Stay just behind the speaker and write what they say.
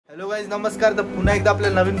Hello guys, नमस्कार. तर पुन्हा एकदा आपल्या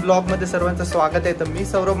नवीन ब्लॉगमध्ये सर्वांचं स्वागत आहे. तर मी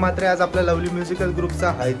सौरभ म्हात्रे. आज आपल्या लवली म्युझिकल ग्रुपचा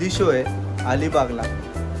हळदी शो आहे अलिबागला.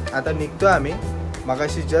 आता निघतोय आम्ही.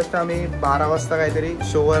 मगाशी जस्ट आम्ही 12 वाजता काहीतरी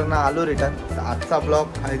शोवरनं आलो रिटर्न. तर आजचा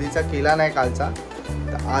ब्लॉग हळदीचा केला नाही कालचा,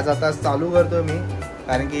 तर आज आता चालू करतो मी,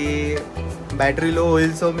 कारण की बॅटरी लो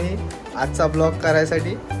होईल. सो मी आजचा ब्लॉग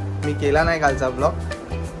करायसाठी मी केला नाही कालचा ब्लॉग.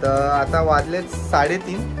 तर आता वाजलेच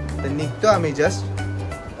 3:30. तर निघतो आम्ही जस्ट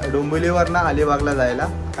डोंबिवलीवरनं अलिबागला जायला,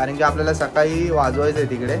 कारण की आपल्याला सकाळी वाजवायचं आहे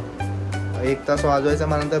तिकडे. 1 तास वाजवायचं,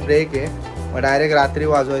 मग नंतर ब्रेक आहे, मग डायरेक्ट रात्री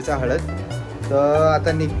वाजवायचा हळद. तर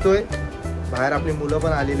आता निघतोय बाहेर. आपली मुलं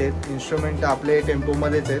पण आलेली आहेत. इन्स्ट्रुमेंट आपले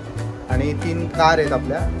टेम्पोमध्येच आहेत आणि 3 कार आहेत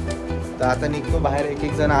आपल्या. तर आता निघतो बाहेर.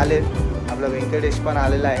 एक जण आलेत. आपला व्यंकटेश पण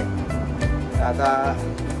आलेला आहे. तर आता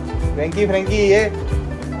फ्रँकी ये.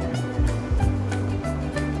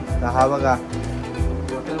 तर हा बघा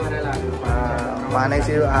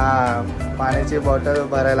पाण्याची बॉटल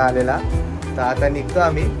भरायला आलेला. तर आता निघतो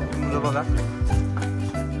आम्ही. मुलं बघा,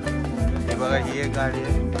 हे बघा, ही एक गाडी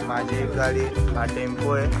आहे, माझी एक गाडी, हा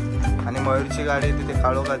टेम्पो आहे आणि मयूरची गाडी आहे तिथे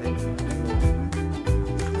काढो का ते.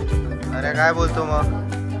 अरे काय बोलतो मग,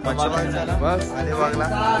 बस अलिबागला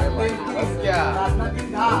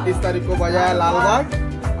 29 तारीख को बजाय लालबाग,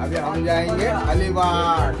 अभी हम जाएंगे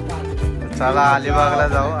अलिबाग. चला अलिबागला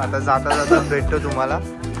जाऊ. आता जाता जाता भेटतो तुम्हाला.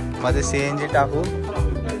 मध्ये CNG टाकू.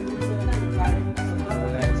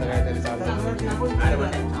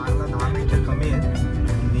 10 मिनिटं कमी आहेत.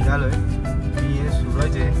 निघालोय. मी आहे,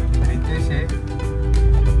 सूरज आहे, रितेश आहे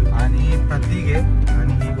आणि प्रतीक आहे.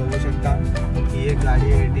 आणि ही बघू शकता, ही एक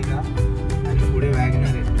गाडी आहे एर्टिगा आणि पुढे वॅगनर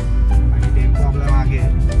आहे आणि टेम्पो आपला मागे आहे.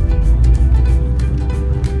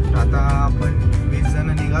 आता आपण 20 जण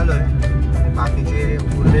निघालोय आणि बाकीचे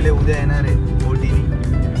उरलेले उद्या येणार आहेत बोटीनी.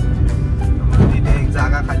 तिथे एक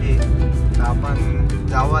जागा खाली आहे. तर आपण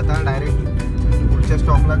जाऊ आता डायरेक्ट पुढच्या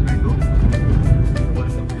स्टॉपलाच भेटू.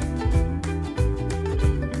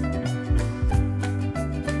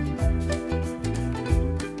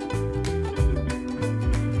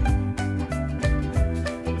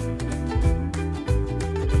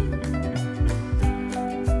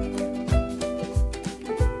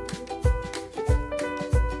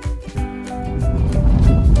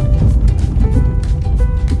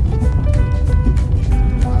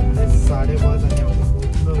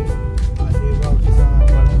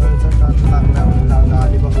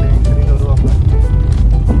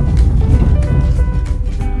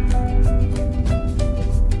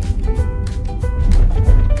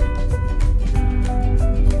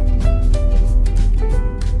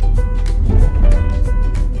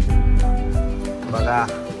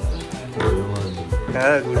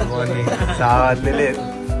 Good morning. 6 वाजलेले आहेत.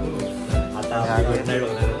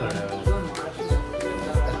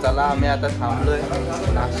 चला आम्ही आता थांबलोय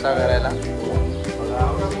नाश्ता करायला.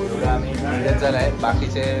 आम्ही 3 जण आहे,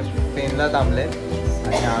 बाकीचे पेनला थांबले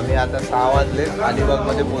आणि आम्ही आता 6 वाजले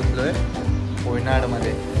अलिबागमध्ये पोचलोय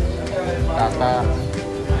कोयनाडमध्ये. आता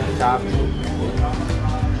चहा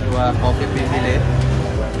किंवा कॉफी पिले,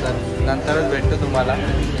 तर नंतरच भेटतो तुम्हाला.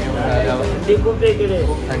 खूप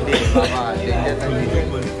थंडी बाबा, डेंजर थंडी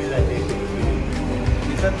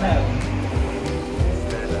दिसत नाही.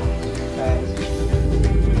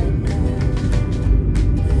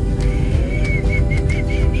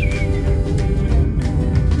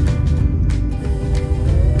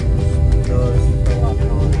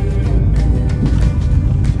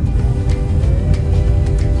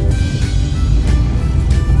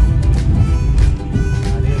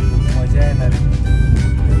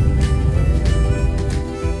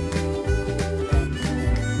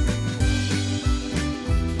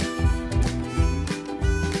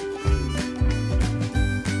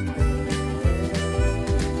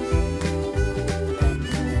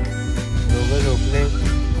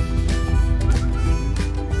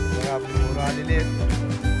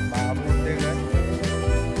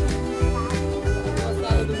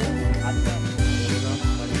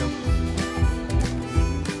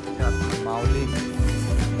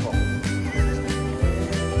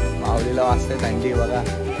 माऊलीला वाजते थंडी बघा.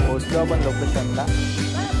 पोचलो आपण लोकेशनला.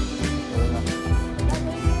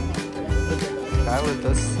 काय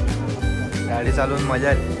बोलतोस, गाडी चालवून मजा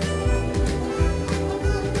आली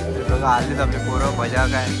बघा. आलीच आपले पोरं, मजा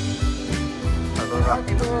काय बघा.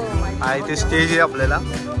 हा इथे स्टेज आहे आपल्याला.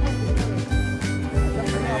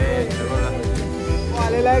 बघा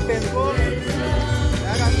आलेला आहे टेम्पो.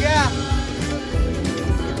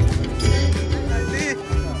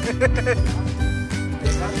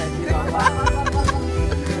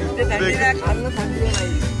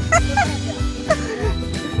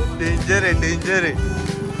 डेंजर आहे.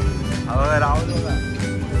 राहुल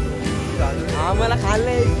आम्हाला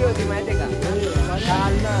खायला यायची होती माहितीये का?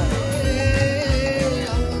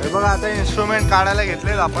 हे बघा आता इन्स्ट्रुमेंट काढायला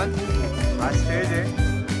घेतलेत आपण. हा स्टेज आहे.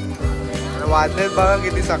 वाजलेत बघा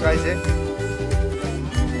किती सकाळचे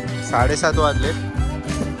 7:30 वाजलेत.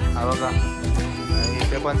 हा बघा आणि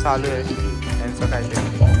इथे पण चालू आहे त्यांचं काहीतरी.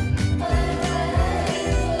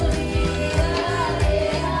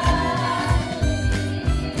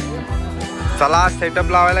 चला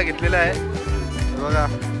सेटअप लावायला घेतलेला आहे. बघा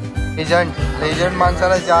लेजंड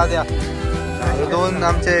माणसाला चहा द्या. हे दोन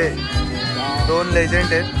आमचे 2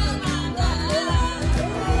 लेजंड आहेत.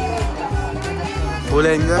 फुल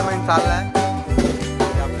एन्जॉयमेंट चाललाय.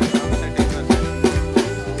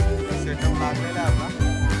 सेटअप लागलेला आहे आपला.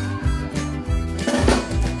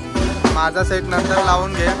 माझा सेट नंतर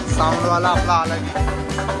लावून घे. साऊंडवाला आपला आला की.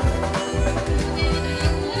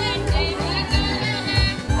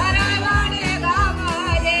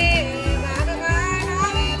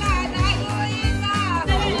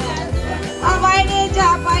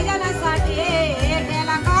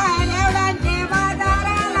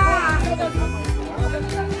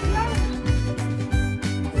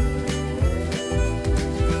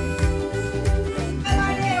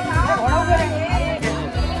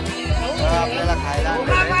 आपल्याला खायला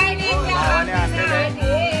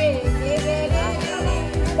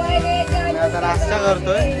आता नाश्ता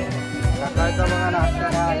करतोय. सकाळचा बघा नाश्ता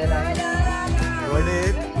काय आलेला आहे. वडे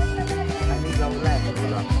आणि जमलाय.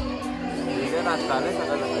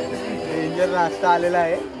 डेंजर नाश्ता आलेला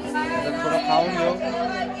आहे. तर थोडं खाऊन घेऊ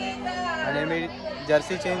आणि मी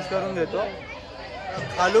जर्सी चेंज करून घेतो.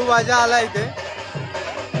 खालू भाज्या आला इथे.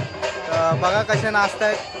 तर बघा कसे नाश्ता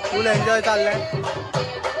आहेत. फुल एन्जॉय चाललाय.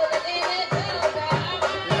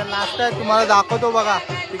 नाश्ता आहे तुम्हाला दाखवतो बघा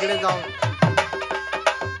तिकडे जाऊन.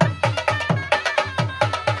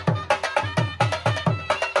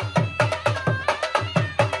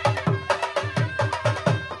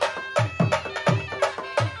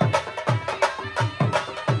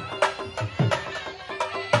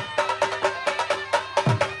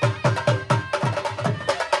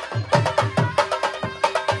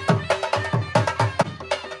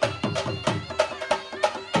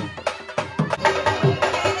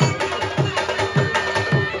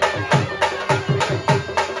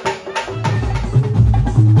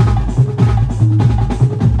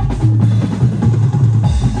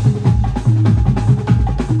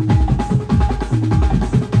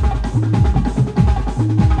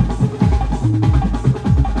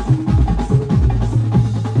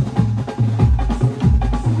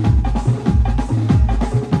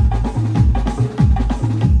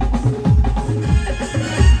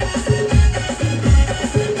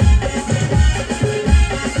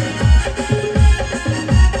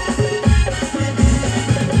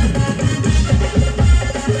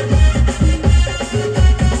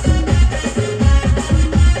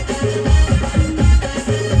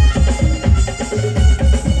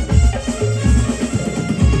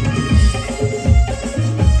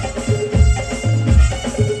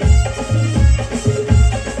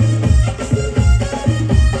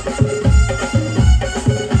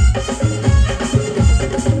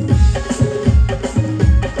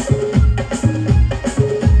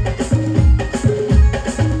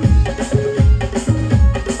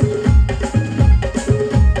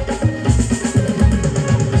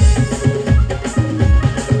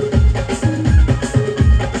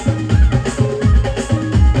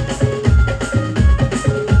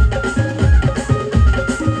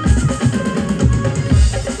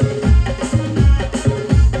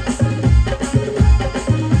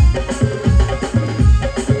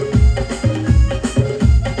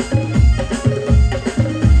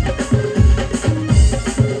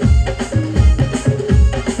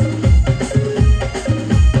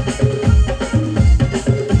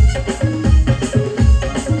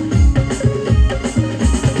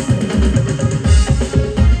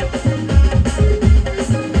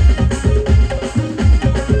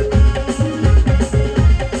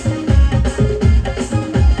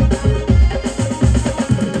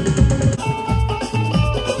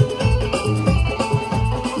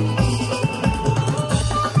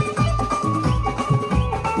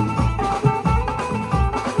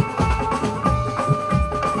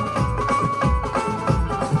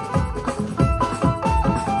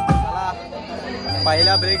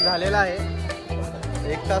 पहिला ब्रेक झालेला आहे.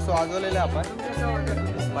 1 तास वाजवलेला आपण.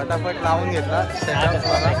 फटाफट लावून घेतला सेटअप.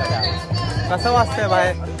 कसं वाजतंय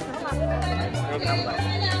बाहेर?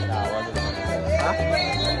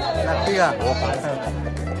 नक्की का?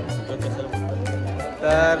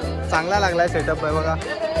 तर चांगला लागलाय सेटअप आहे बघा.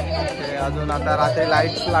 अजून आता रात्री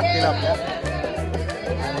लाईट्स लागतील आपल्या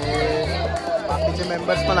आणि बाकीचे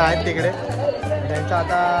मेंबर्स पण आहेत तिकडे, त्यांच्या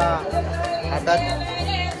आता हातात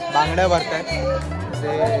बांगड्या भरत आहेत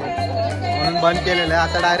ते, म्हणून बंद केलेलं आहे.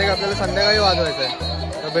 आता डायरेक्ट आपल्याला संध्याकाळी वाजवायचं आहे.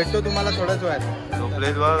 तर भेटतो तुम्हाला थोड्याच वेळात.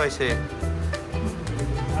 झोपलेत बघ कसे,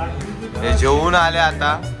 हे जेवून आले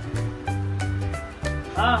आता.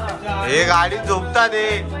 हे गाडीत झोपतात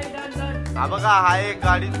हे. हा बघा, हा एक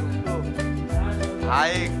गाडीत झोपतो, हा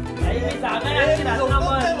एक.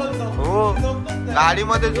 हो,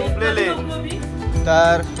 गाडीमध्ये झोपलेले.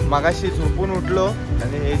 तर मगाशी झोपून उठलो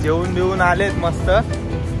आणि हे जेवून बिवून आलेत मस्त.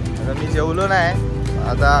 आता मी जेवलो नाही,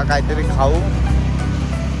 आता काहीतरी खाऊ.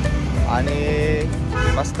 आणि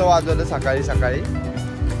मस्त वाजवलं सकाळी सकाळी.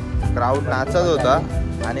 क्राऊड नाचत होता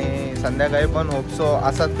आणि संध्याकाळी पण होपसो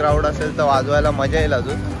असाच क्राऊड असेल तर वाजवायला मजा येईल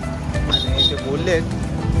अजून. आणि ते बोललेत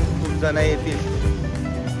खूप जण येतील,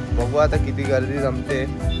 बघू आता किती गर्दी जमते.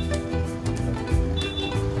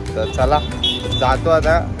 तर चला जातो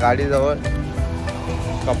आता गाडीजवळ,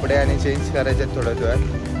 कपडे आणि चेंज करायचे थोड्याच वेळात.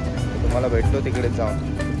 तुम्हाला भेटतो तिकडे जाऊन.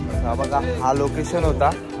 हा बघा, हा लोकेशन होता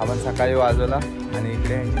आपण सकाळी वाजवला. आणि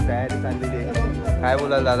इकडे यांची तयारी चाललेली आहे. काय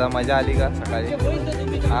बोलाल दादा, मजा आली का सकाळी?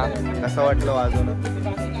 हा, कसं वाटलं वाजवणं?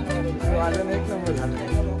 वाजवणं एक नंबर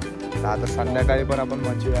झालं. आता संध्याकाळी पण आपण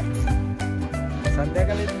मचूया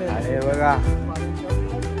संध्याकाळी. अरे बघा,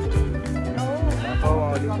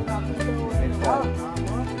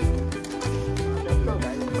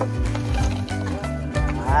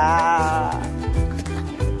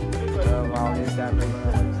 मावळीच्या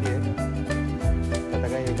मच्छी आहे. आता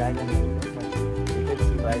काय हे काय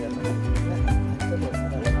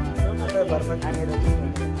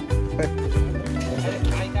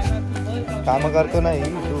काम करतो नाही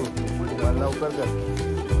तू, लवकर कर.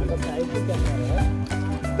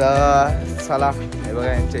 तर चला, हे बघा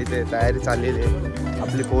यांच्या इथे तयारी चाललेली आहे.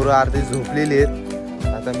 आपली पोरं अर्धी झोपलेली आहेत.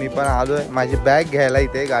 आता मी पण आलो आहे माझी बॅग घ्यायला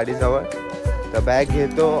इथे गाडीजवळ. तर बॅग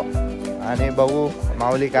घेतो आणि बघू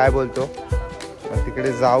माऊली काय बोलतो.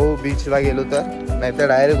 तिकडे जाऊ, बीचला गेलो तर, नाही तर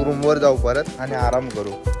डायरेक्ट रूमवर जाऊ परत आणि आराम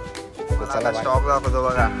करू. तर चला, स्टॉक दाखवतो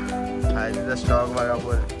बघा. खायचा स्टॉक बघा,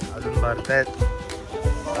 अजून भरतायत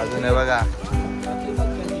अजून. हे बघा,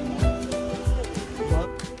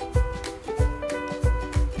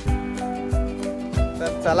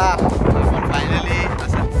 तर चला आपण फायनली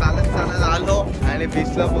असं चालत चालत आलो आणि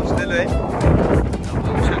बीचला पोहोचलेलो आहे.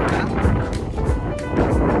 बघू शकता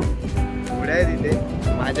पुढे आहे तिथे.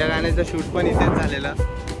 माझ्या गाण्याचं शूट पण इथेच झालेलं.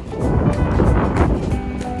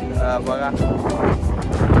 बघा,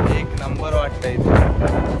 एक नंबर वाटतंय इथे,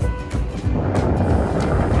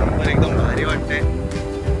 नंबर एकदम भारी वाटतंय.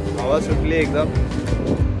 हवा सुटली एकदम.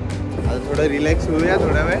 आता थोडं रिलॅक्स होऊया,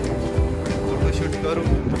 थोडा वेळ फोटोशूट करू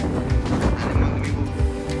आणि मग निघू.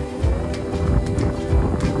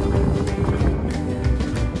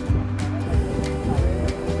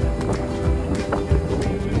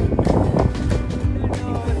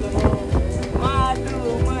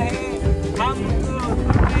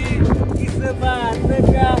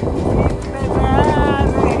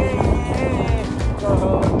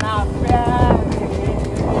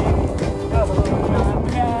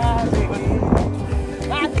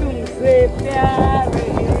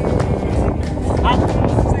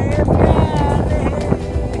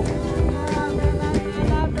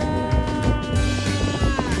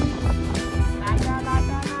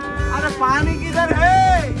 पानी किधर है?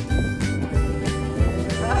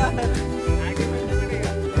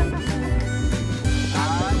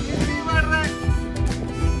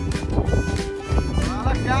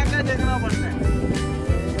 क्या क्या देखना पड़ता है?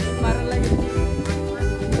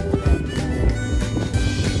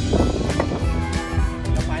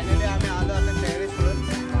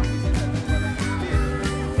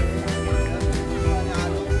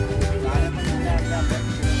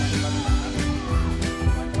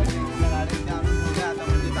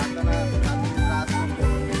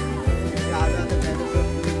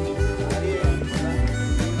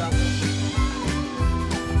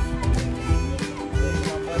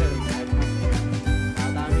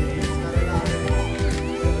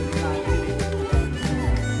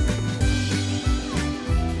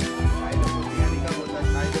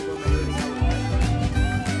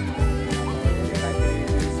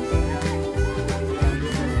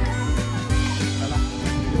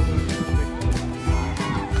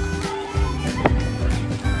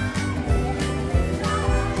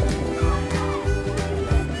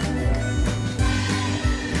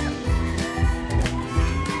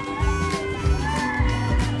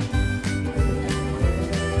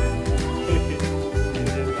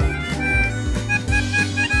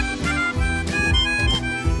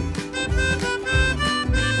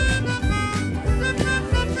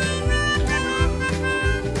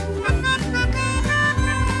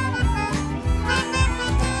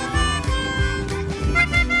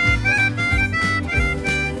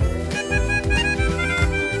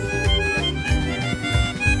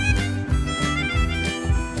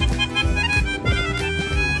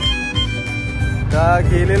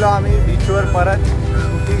 गेलेलो आम्ही बीचवर परत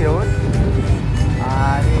स्कूटी घेऊन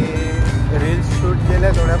आणि रील्स शूट केले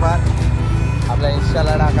थोड्याफार आपल्या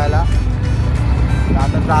इंस्टाला टाकायला.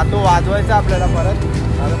 आता जातो वाजवायचं आपल्याला परत.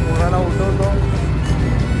 आता पोरांना उठवतो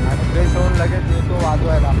आणि फ्रेश होऊन लगेच येतो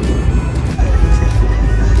वाजवायला.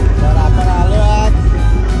 तर आपण आलो आज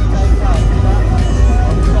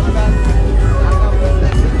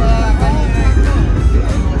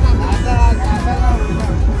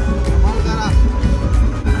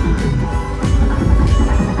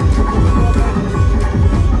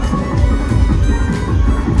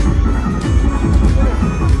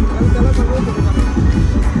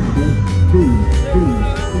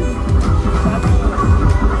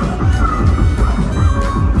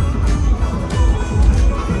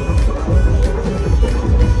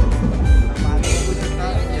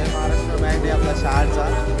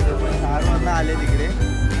आले तिकडे.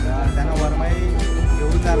 त्यांना वरमाई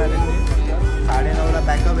घेऊन जाणार आहे ते. 9:30ला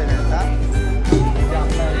बॅकअप आहे त्यांचा. म्हणजे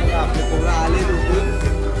आपले पोरं आले उठून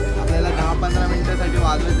आपल्याला 10-15 मिनिटासाठी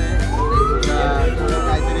वाजवायचं आहे. थोडं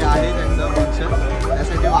काहीतरी आहे त्यांचं फंक्शन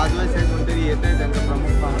त्यासाठी वाजवायचं आहे. कोणतरी येतं आहे त्यांचं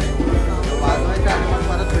प्रमुख पाहुणे वाजवायचं आणि मग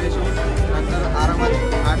परत फ्रेश होऊन नंतर आरामात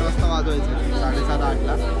 8 वाजता वाजवायचं आहे.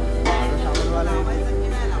 7:30-8ला आता सावरवाला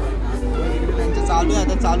इकडे त्यांचं चालू आहे.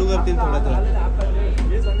 आता चालू करतील थोडं तर.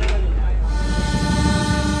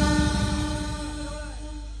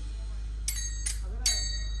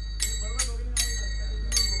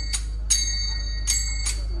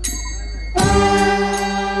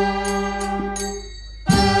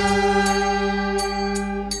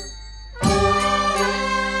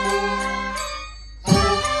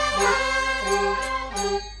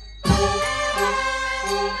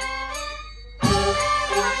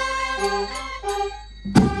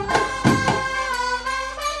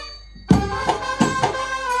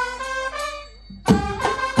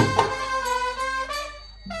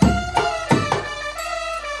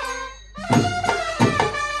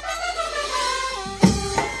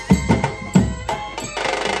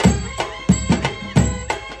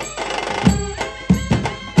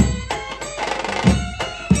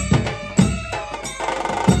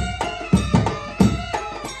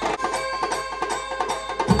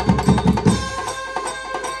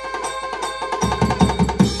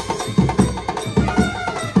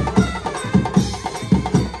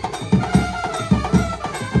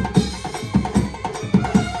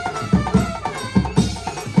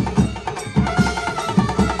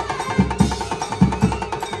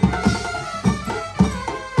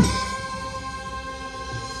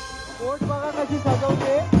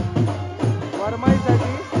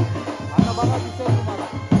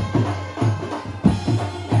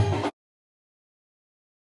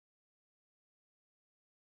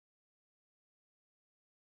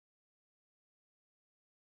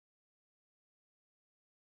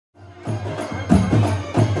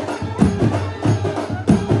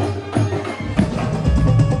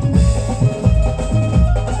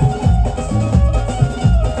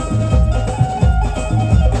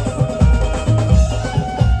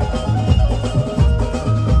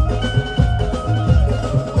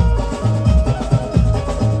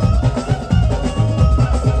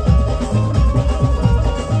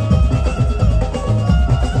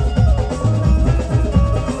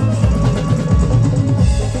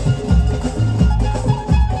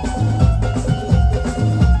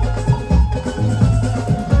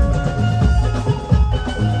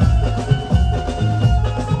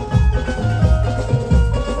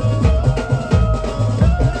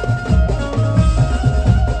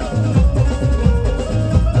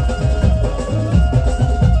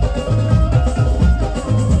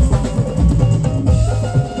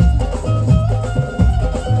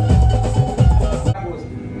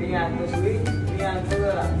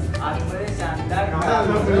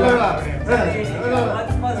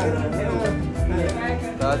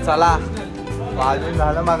 चला वाजून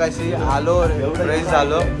झालं मगाशी आलो फ्रेश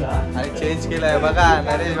झालो आणि चेंज केलंय बघा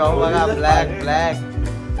नरेश भाऊ बघा ब्लॅक ब्लॅक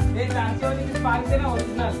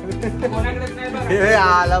हे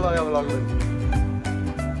आला बघा ब्लॉग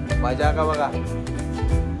मजा का बघा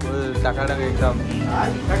फुल टकाटक एकदम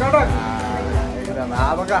एकदम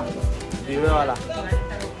हा बघा दिवेवाला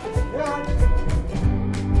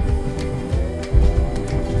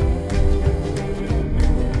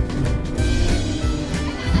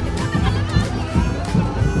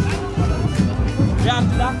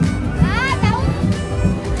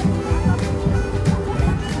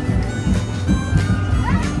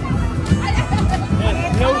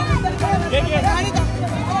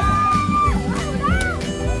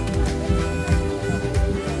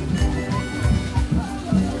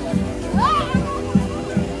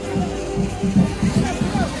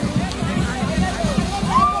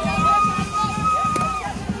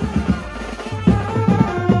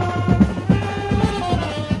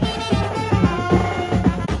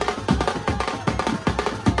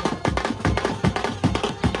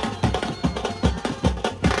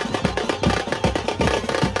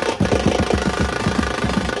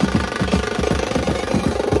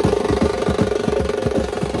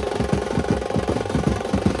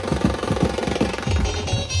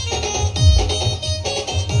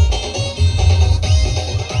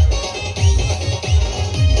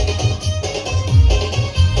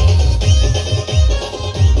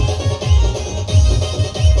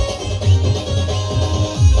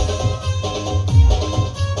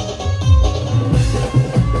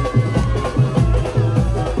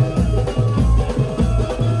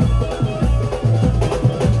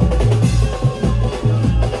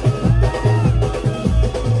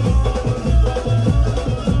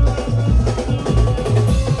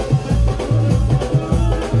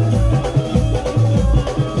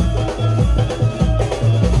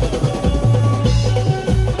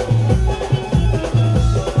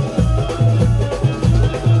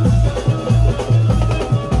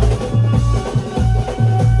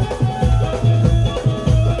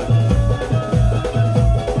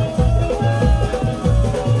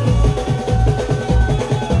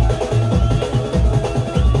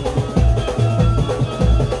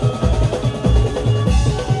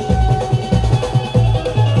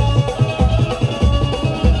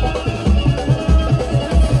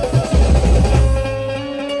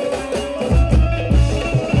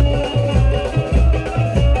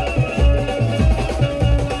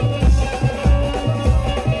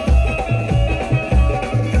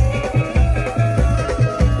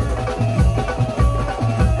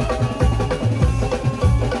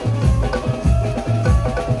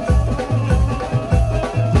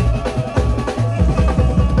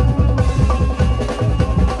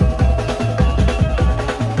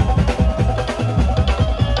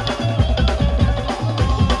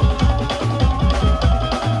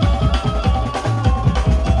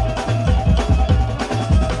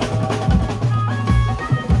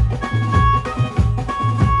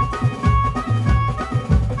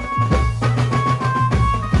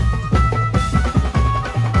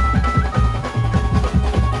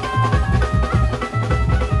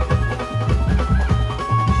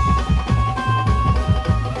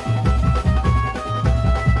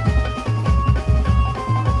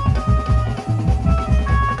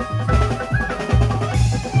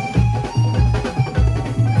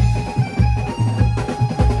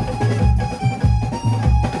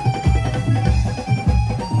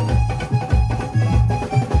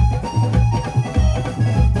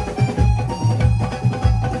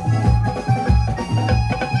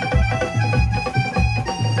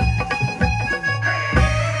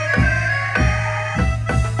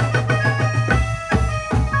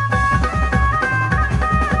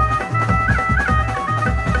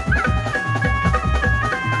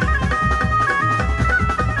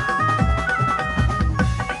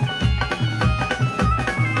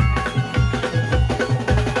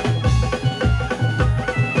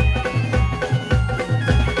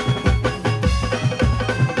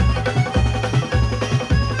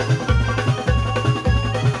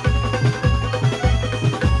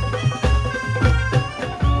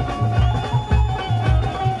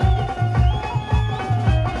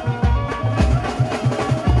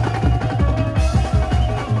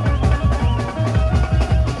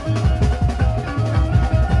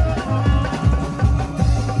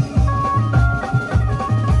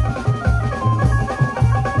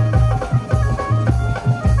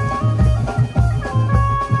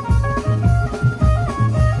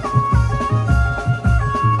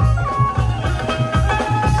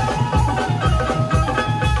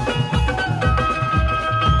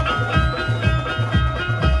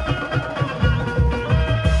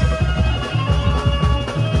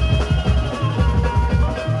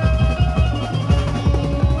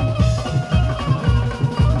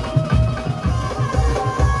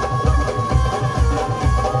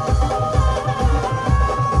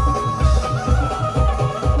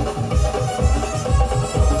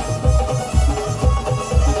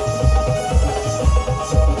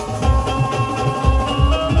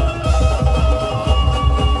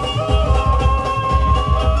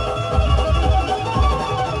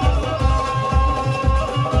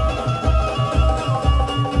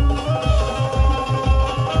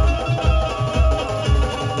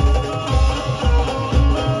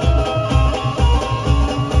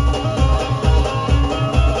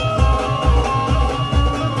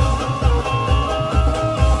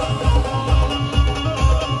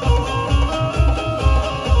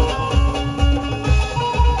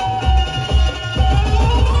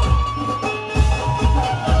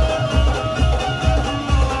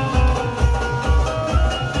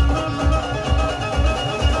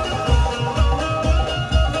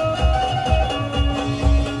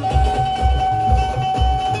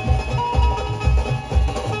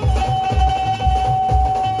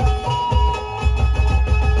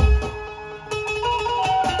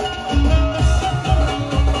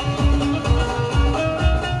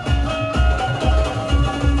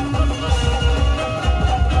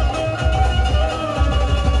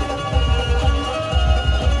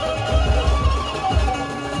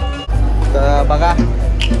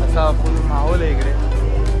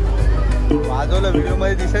व्हिडिओ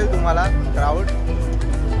मध्ये दिसेल तुम्हाला क्राऊड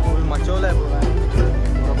फुल मचवलाय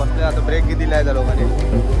पूर्ण बसले. आता ब्रेक किती दिलाय त्या लोकांनी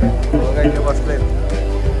बघा इथे बसलेत.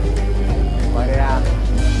 बरे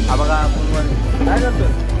हा बघा आपण काय करतोय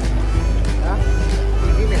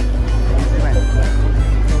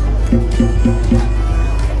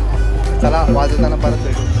चला वाजवताना परत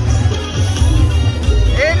भेटू.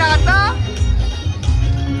 ए नाता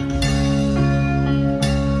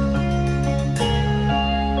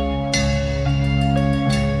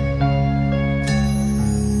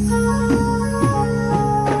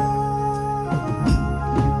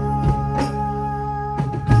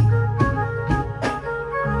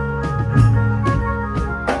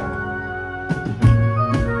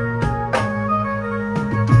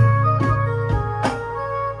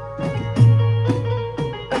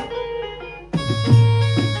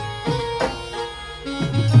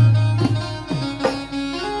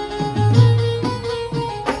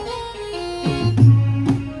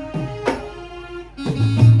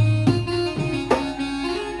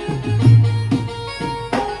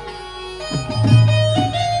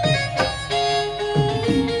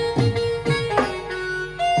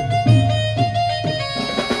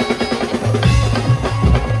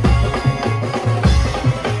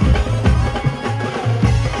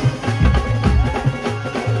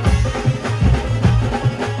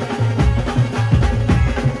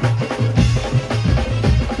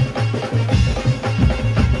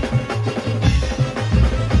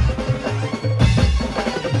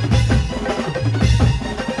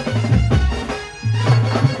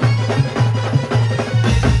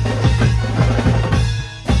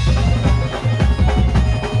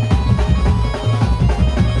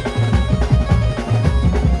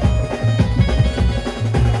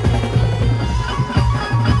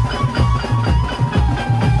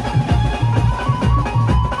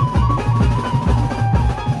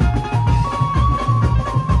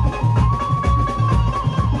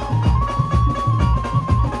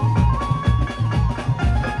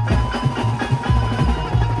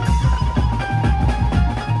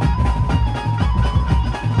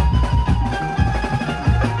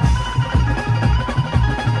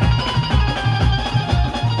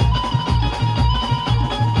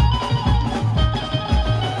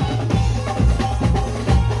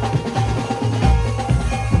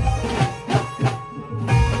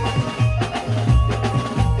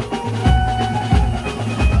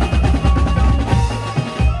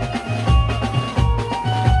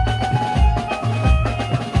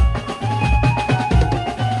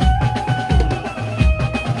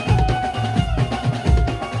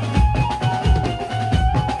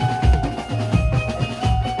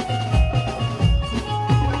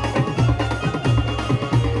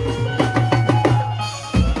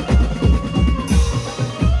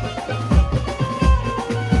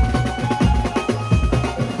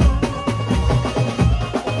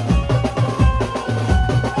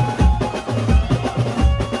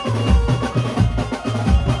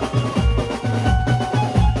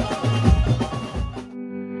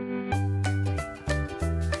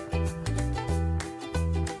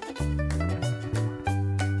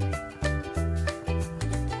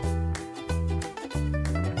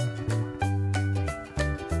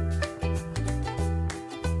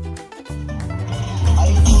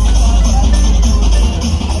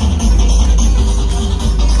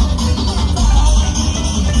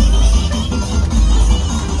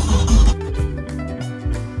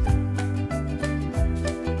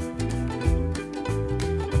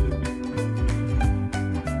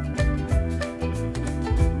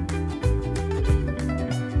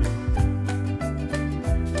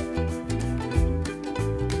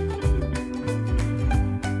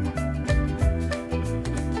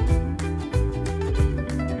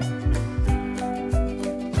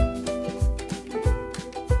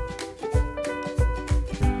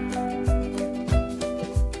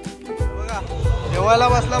जेवायला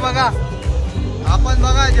बसला बघा आपण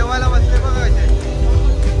बघा जेवायला बसले बघा कसे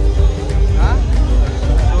हा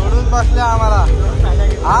सोडून बसले आम्हाला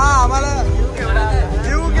हा आम्हाला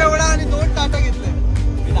जीव केवढा आणि 2 ताटं घेतले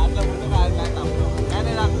मी दाखला बोलतो काय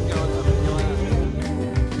नाही दाखवून जेवायला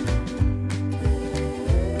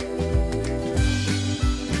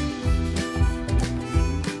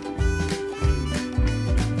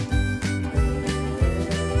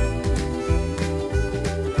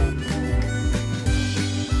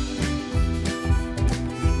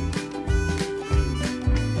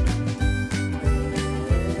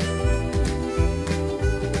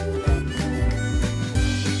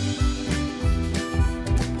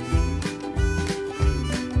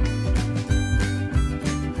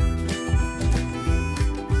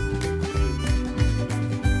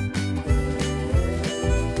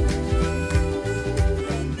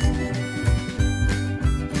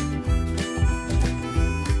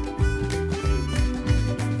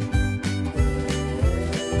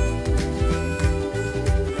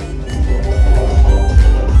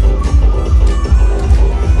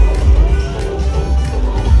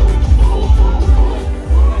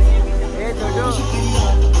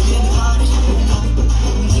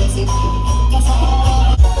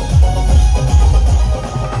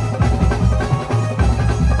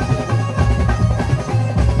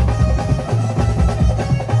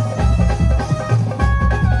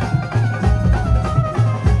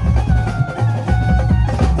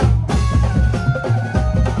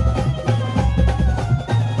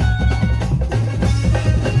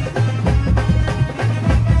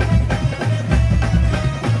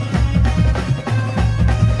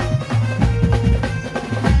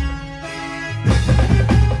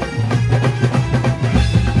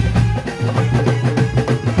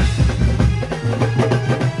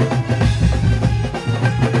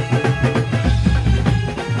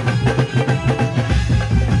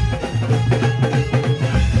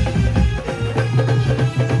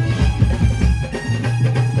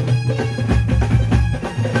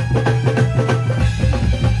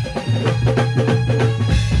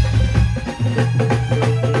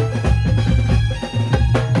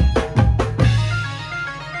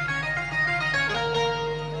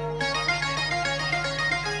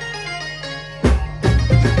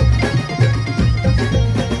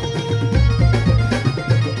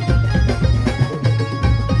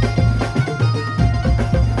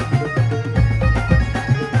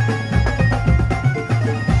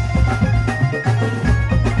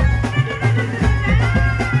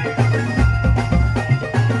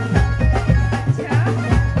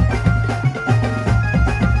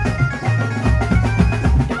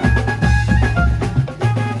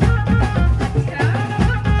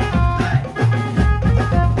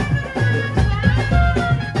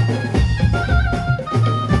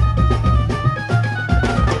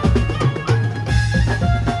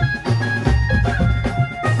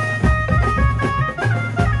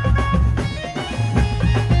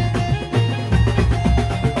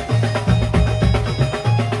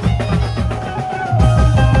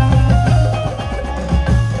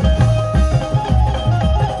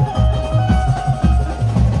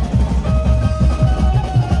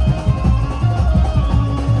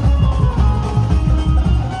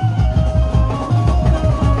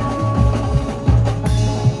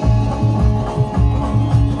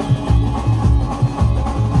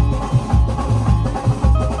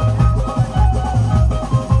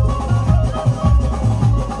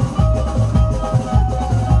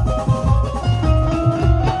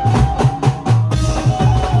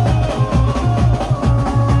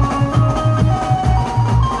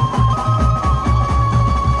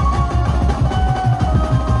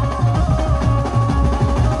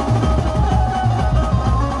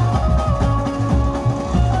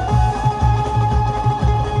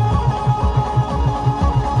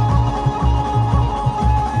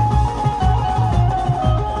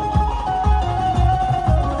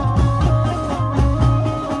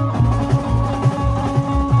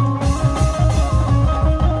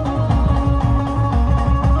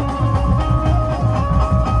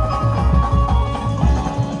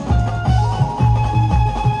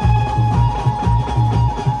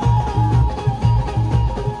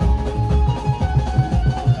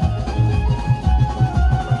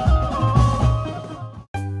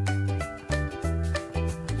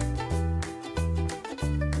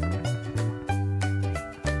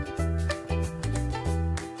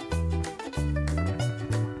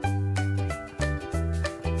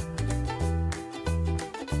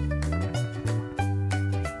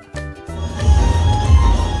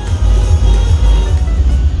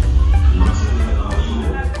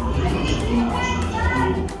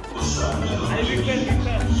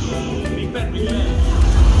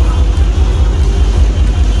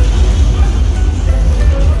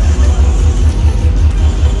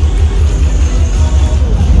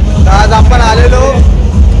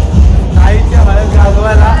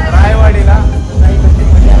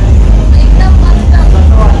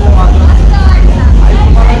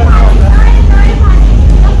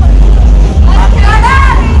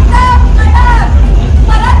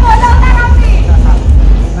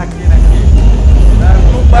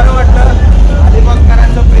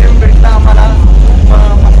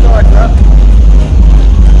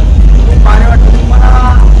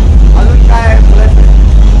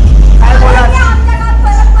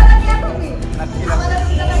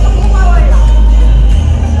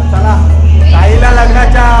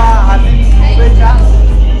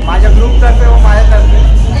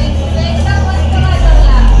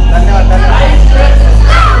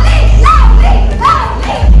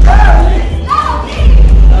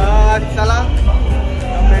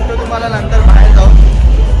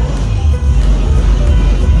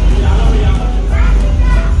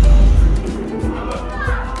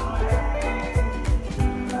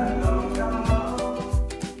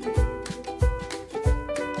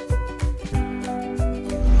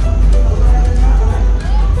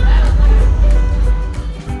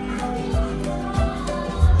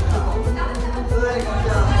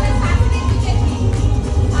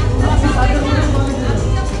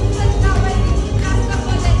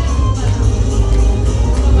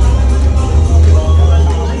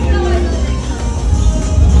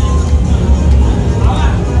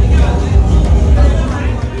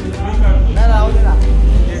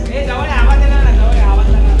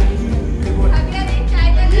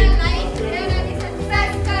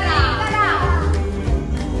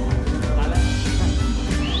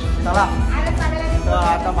चला तर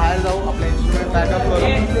आता बाहेर जाऊ, आपले इन्स्ट्रुमेंट पॅकअप करू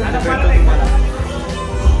आणि भेटतो तुम्हाला.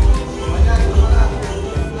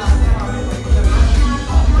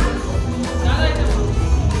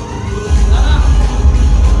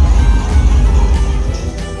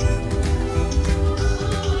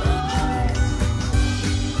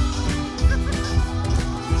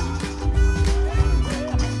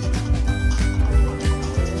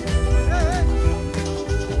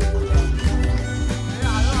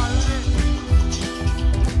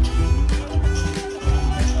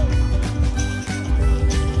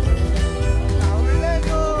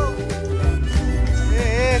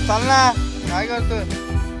 चल ना, काय करतोय?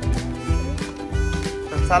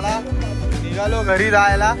 तर चला निघालो घरी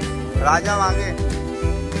जायला, राजा मागे.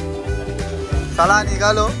 चला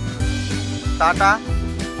निघालो, टाटा.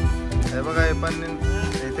 हे बघा, हे पण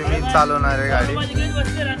इथे मीच चालवणार आहे गाडी.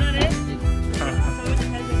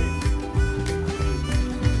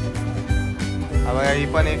 हा बघा, ही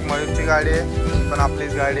पण एक मयूरची गाडी आहे, ही पण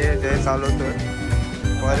आपलीच गाडी आहे जे चालवतोय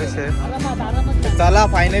परेश आहे. चला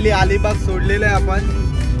फायनली अलिबाग सोडलेलं आहे आपण.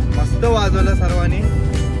 मस्त वाजवलं सर्वांनी,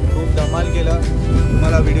 खूप धमाल केलं.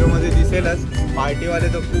 तुम्हाला व्हिडिओमध्ये दिसेलच, पार्टीवाले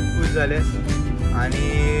तर खूप खुश झाले आणि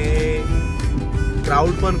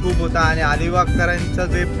क्राऊड पण खूप होता आणि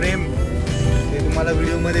अलिबागकरांचं जे प्रेम ते तुम्हाला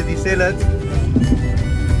व्हिडिओमध्ये दिसेलच.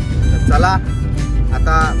 तर चला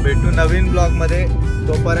आता भेटू नवीन ब्लॉगमध्ये,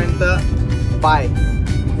 तोपर्यंत बाय.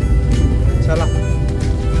 चला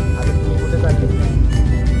आता तुम्ही कुठे चालले?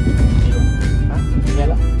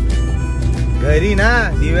 घरी ना,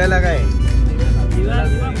 दिव्याला काय?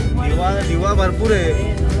 दिवा भरपूर आहे,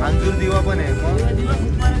 अंजूर दिवा पण आहे.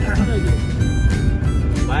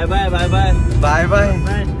 Bye bye bye bye bye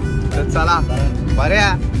bye. तर चला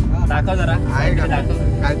बऱ्या दाखव जरा, आहे का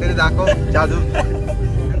काहीतरी दाखव, जादू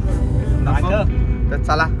दाखव. तर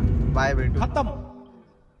चला बाय, भेटू. खत्म.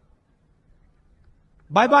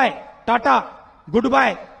 Bye bye, Tata, good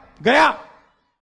bye, गया.